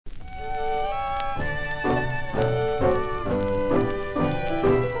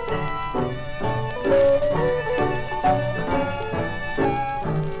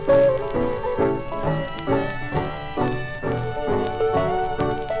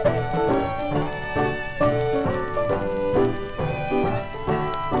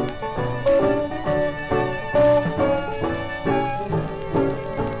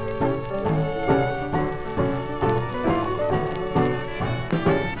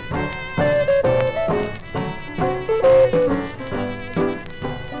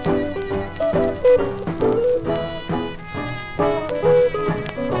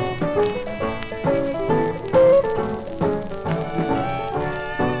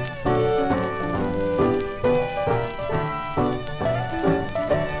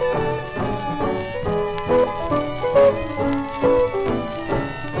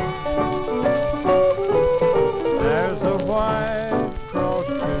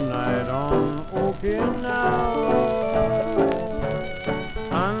Okinawa,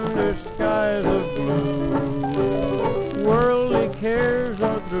 under skies of blue, worldly cares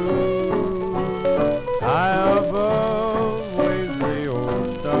are through. High above waves the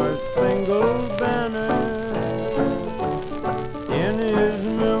old star-spangled banner. In his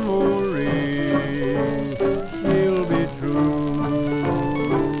memory, he'll be true.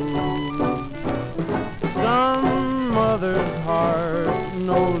 Some mother's heart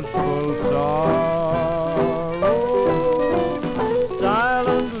knows full sorrow.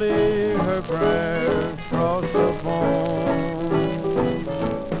 Silently her prayers cross the foam.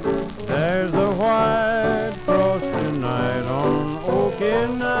 There's a white cross tonight on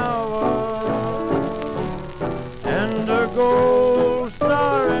Okinawa, and a gold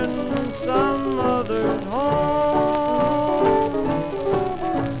star in some mother's home.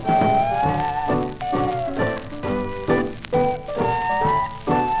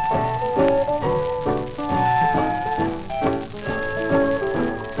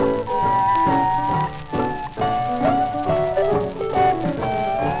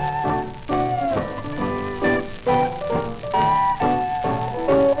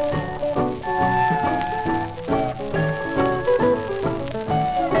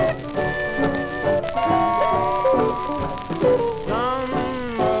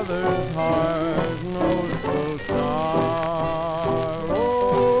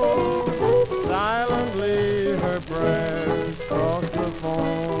 Prayers cross the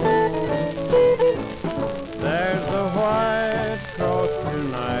foam. There's a white cross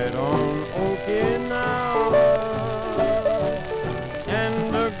tonight on Okinawa,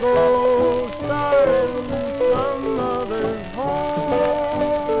 and a gold star in some mother's home.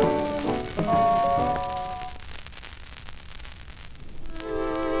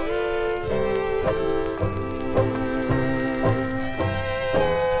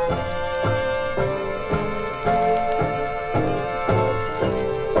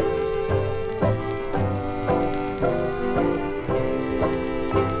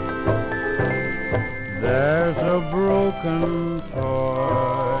 There's a broken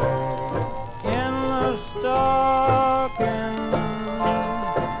toy in the stocking,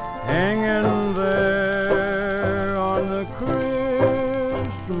 hanging there on the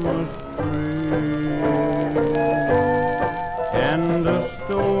Christmas tree, and a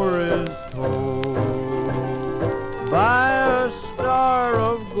story's told by a star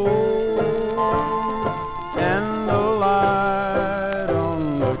of gold, and the light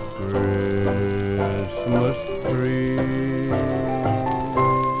on the Christmas tree.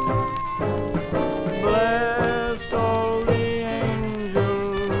 Bless all the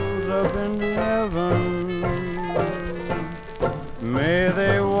angels up in heaven. May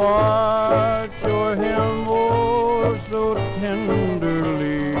they watch o'er him oh so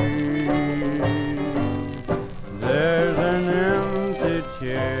tenderly. There's an empty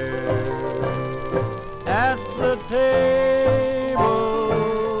chair at the table,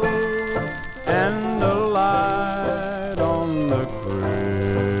 and a light on the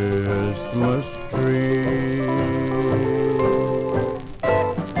Christmas tree.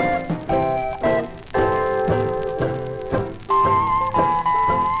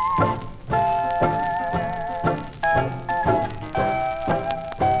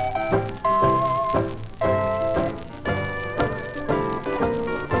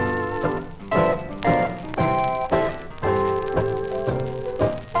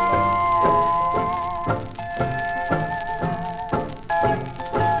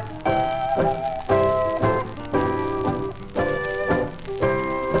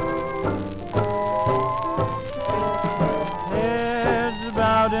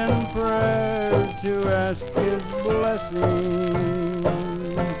 Out in prayers to ask his blessing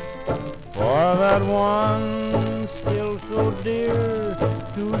for that one still so dear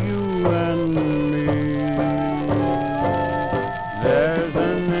to you and me. There's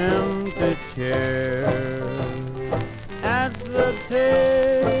an empty chair at the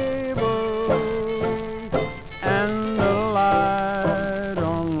table, and a light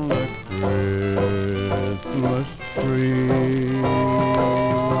on the Christmas tree.